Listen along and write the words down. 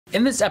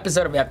In this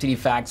episode of FTD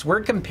Facts,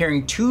 we're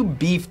comparing two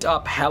beefed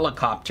up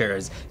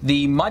helicopters,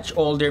 the much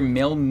older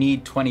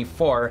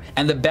Me-24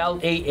 and the Bell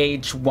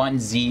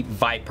AH-1Z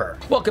VIPER.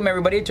 Welcome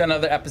everybody to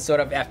another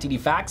episode of FTD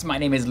Facts. My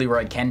name is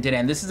Leroy Kenton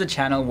and this is a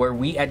channel where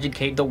we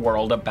educate the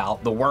world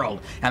about the world.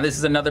 And this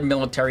is another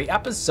military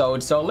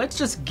episode, so let's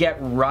just get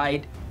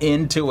right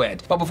into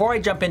it. But before I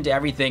jump into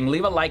everything,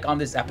 leave a like on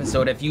this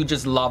episode if you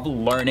just love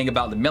learning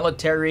about the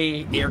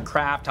military,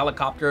 aircraft,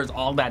 helicopters,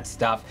 all that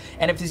stuff.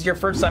 And if this is your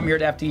first time here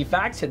at FTD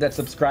Facts, hit that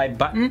subscribe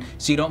button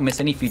so you don't miss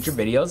any future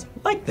videos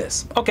like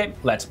this. Okay,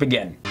 let's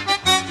begin.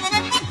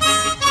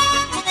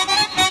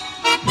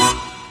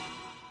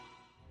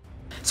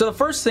 So the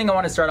first thing I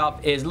want to start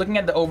off is looking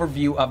at the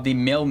overview of the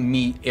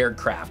Me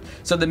aircraft.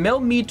 So the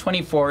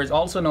Me-24 is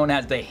also known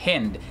as the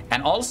Hind,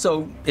 and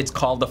also it's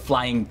called the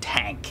flying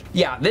tank.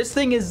 Yeah, this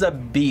thing is a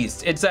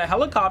beast. It's a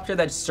helicopter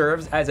that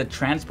serves as a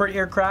transport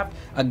aircraft,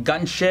 a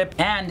gunship,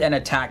 and an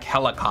attack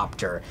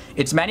helicopter.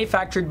 It's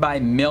manufactured by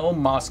MIL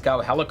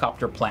Moscow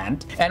Helicopter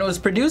Plant, and it was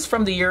produced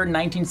from the year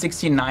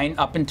 1969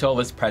 up until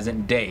this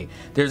present day.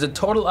 There's a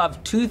total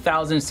of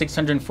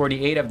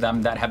 2,648 of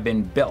them that have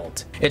been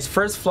built. Its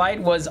first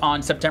flight was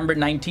on September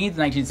 19th,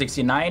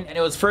 1969, and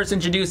it was first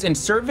introduced in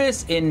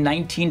service in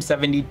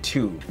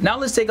 1972. Now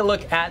let's take a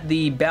look at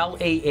the Bell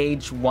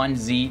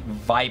AH-1Z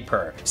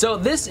VIPER. So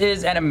this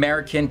is an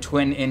American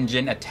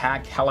twin-engine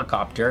attack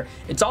helicopter.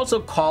 It's also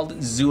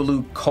called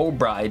Zulu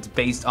Cobra. It's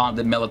based on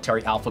the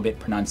military alphabet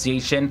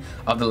pronunciation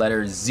of the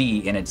letter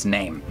Z in its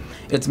name.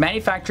 It's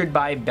manufactured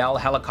by Bell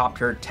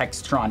Helicopter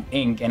Textron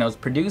Inc. and it was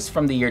produced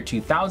from the year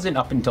 2000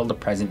 up until the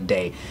present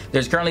day.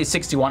 There's currently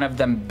 61 of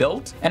them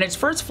built, and its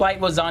first flight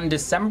was on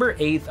December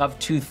 8th of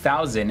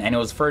 2000 and it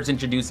was first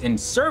introduced in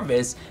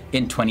service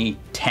in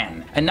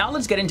 2010. And now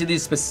let's get into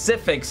these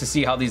specifics to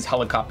see how these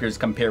helicopters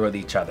compare with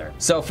each other.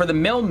 So for the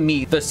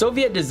Me, the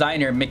Soviet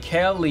designer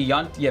Mikhail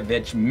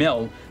Leontyevich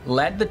Mil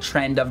led the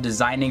trend of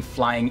designing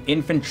flying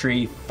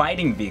infantry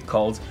fighting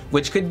vehicles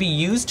which could be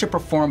used to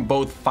perform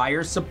both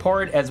fire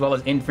support as well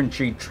as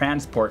infantry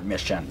transport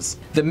missions.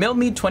 The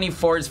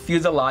Me-24's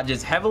fuselage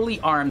is heavily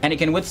armed and it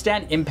can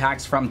withstand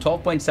impacts from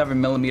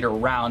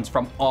 12.7mm rounds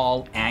from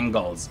all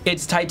angles.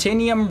 Its titanium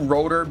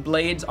rotor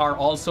blades are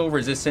also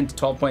resistant to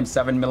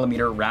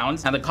 12.7mm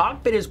rounds, and the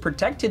cockpit is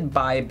protected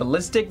by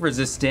ballistic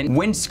resistant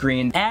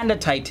windscreen and a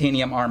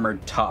titanium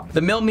armored tub.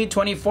 The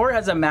Me-24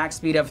 has a max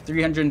speed of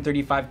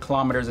 335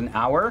 kilometers an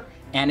hour,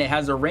 and it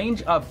has a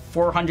range of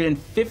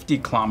 450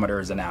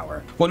 kilometers an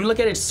hour. When we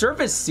look at its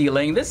service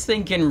ceiling, this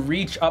thing can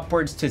reach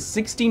upwards to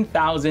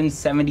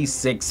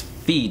 16,076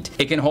 feet.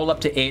 It can hold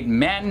up to 8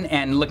 men,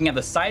 and looking at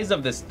the size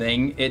of this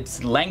thing,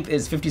 its length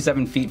is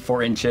 57 feet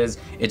 4 inches,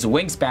 its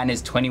wingspan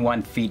is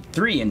 21 feet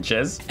 3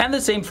 inches, and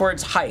the same for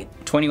its height,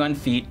 21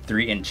 feet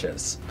 3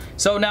 inches.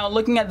 So now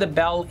looking at the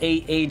Bell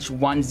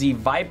AH-1Z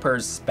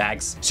VIPER's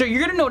specs, so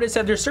you're gonna notice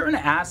that there's certain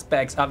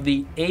aspects of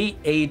the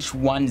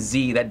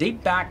AH-1Z that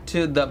date back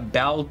to the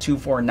Bell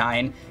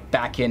 249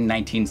 back in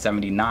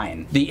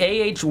 1979. The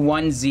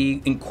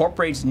AH-1Z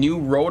incorporates new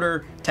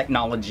rotor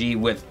technology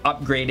with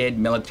upgraded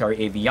military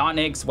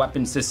avionics,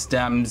 weapon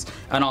systems,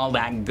 and all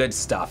that good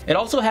stuff. It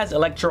also has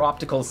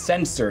electro-optical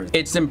sensors.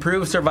 Its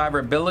improved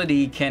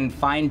survivability can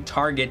find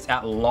targets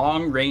at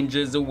long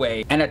ranges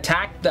away and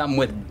attack them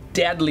with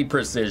deadly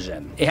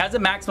precision. It has a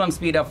maximum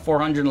speed of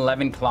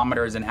 411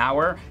 kilometers an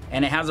hour,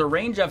 and it has a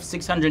range of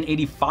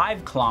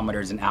 685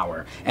 kilometers an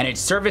hour, and its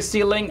service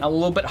ceiling a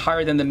little bit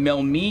higher than the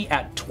Me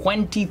at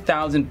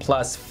 20,000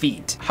 plus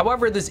feet.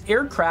 However, this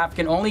aircraft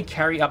can only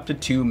carry up to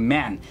 2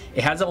 men.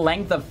 It has a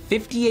length of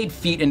 58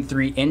 feet and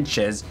 3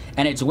 inches,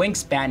 and its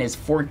wingspan is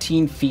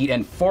 14 feet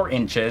and 4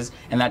 inches,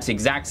 and that's the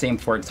exact same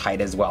for its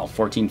height as well,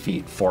 14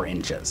 feet 4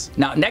 inches.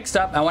 Now next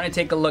up, I want to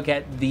take a look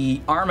at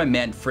the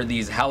armament for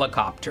these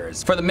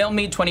helicopters. For the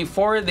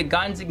Me-24, the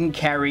guns it can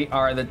carry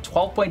are the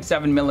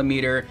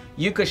 12.7mm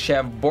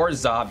Yukashev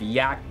Borzov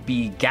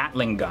Yak-B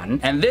Gatling gun,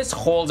 and this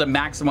holds a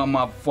maximum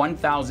of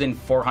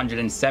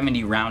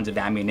 1,470 rounds of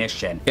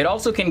ammunition. It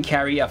also can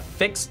carry a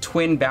fixed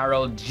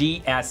twin-barrel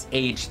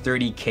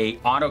GSH-30K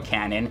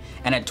autocannon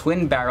and a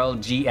twin-barrel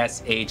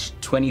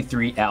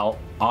GSH-23L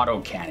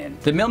autocannon.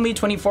 The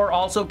Me-24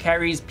 also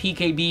carries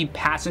PKB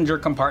passenger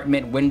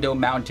compartment window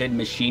mounted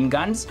machine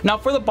guns. Now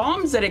for the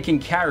bombs that it can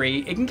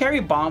carry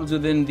bombs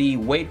within the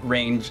weight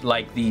range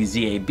like the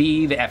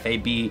ZAB, the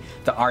FAB,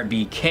 the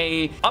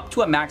RBK, up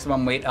to a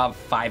maximum weight of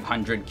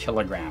 500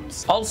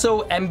 kilograms.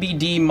 Also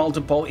MBD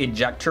multiple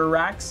ejector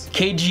racks,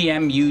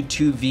 KGM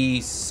U2V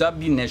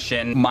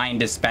submunition mine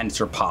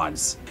dispenser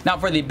pods. Now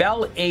for the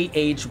Bell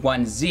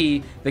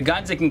AH-1Z, the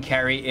guns it can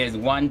carry is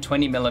one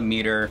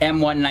 20mm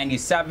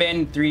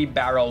M197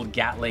 3-barrel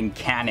Gatling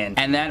cannon,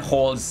 and that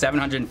holds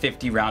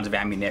 750 rounds of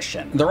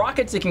ammunition. The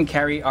rockets it can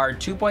carry are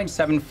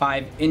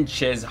 2.75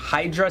 inches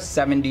Hydra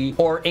 70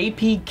 or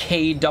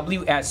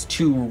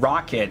APKWS-2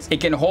 rockets.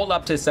 It can hold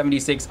up to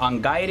 76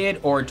 unguided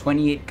guided or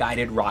 28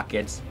 guided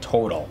rockets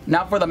total.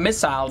 Now for the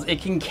missiles,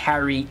 it can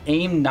carry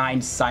AIM-9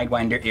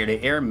 Sidewinder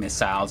air-to-air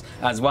missiles,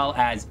 as well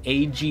as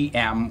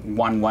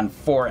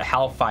AGM-114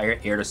 Hellfire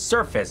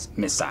air-to-surface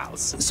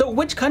missiles. So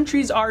which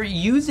countries are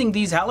using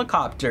these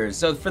helicopters?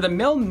 So for the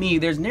MIL-ME,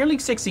 there's nearly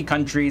 60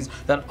 countries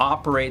that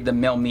operate the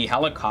MIL-ME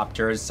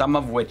helicopters, some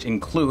of which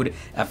include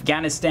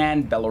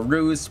Afghanistan,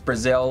 Belarus,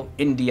 Brazil,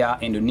 India,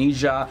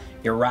 Indonesia,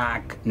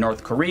 Iraq,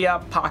 North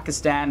Korea,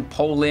 Pakistan,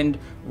 Poland,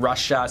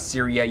 Russia,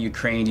 Syria,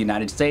 Ukraine, the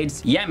United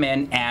States,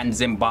 Yemen, and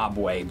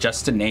Zimbabwe,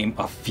 just to name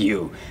a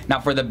few. Now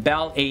for the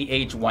Bell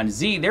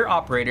AH-1Z, their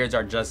operators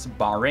are just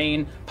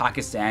Bahrain,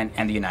 Pakistan,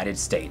 and the United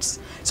States.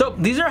 So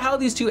these are how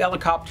these two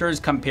helicopters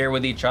compare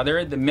with each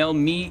other. The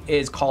MIL-ME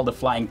is called a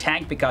flying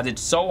tank because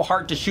it's so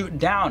hard to shoot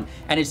down,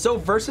 and it's so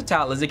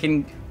versatile as it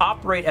can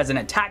operate as an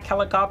attack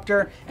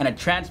helicopter and a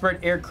transport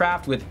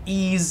aircraft with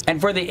ease.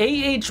 And for the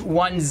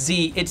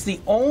AH-1Z, it's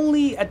the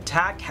only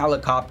attack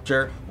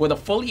helicopter with a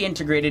fully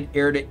integrated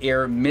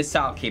air-to-air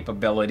missile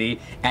capability,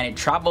 and it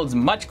travels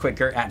much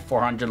quicker at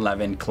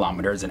 411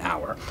 kilometers an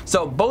hour.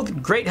 So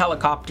both great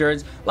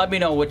helicopters. Let me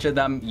know which of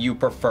them you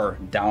prefer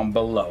down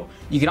below.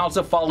 You can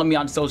also follow me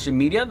on social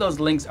media. Those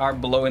links are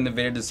below in the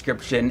video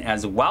description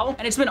as well.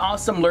 And it's been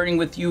awesome learning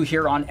with you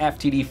here on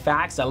FTD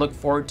Facts. I look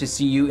forward to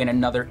see you in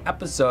another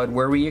episode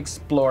where we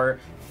explore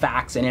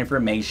facts and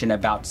information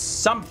about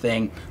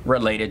something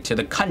related to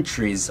the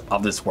countries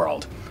of this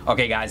world.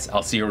 Okay guys,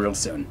 I'll see you real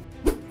soon.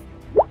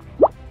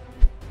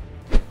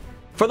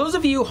 For those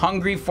of you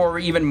hungry for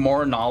even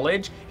more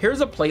knowledge,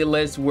 here's a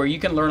playlist where you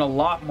can learn a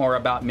lot more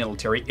about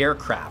military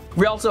aircraft.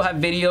 We also have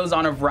videos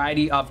on a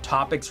variety of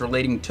topics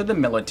relating to the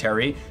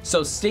military,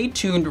 so stay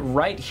tuned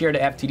right here to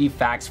FTD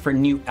Facts for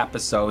new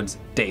episodes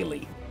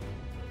daily.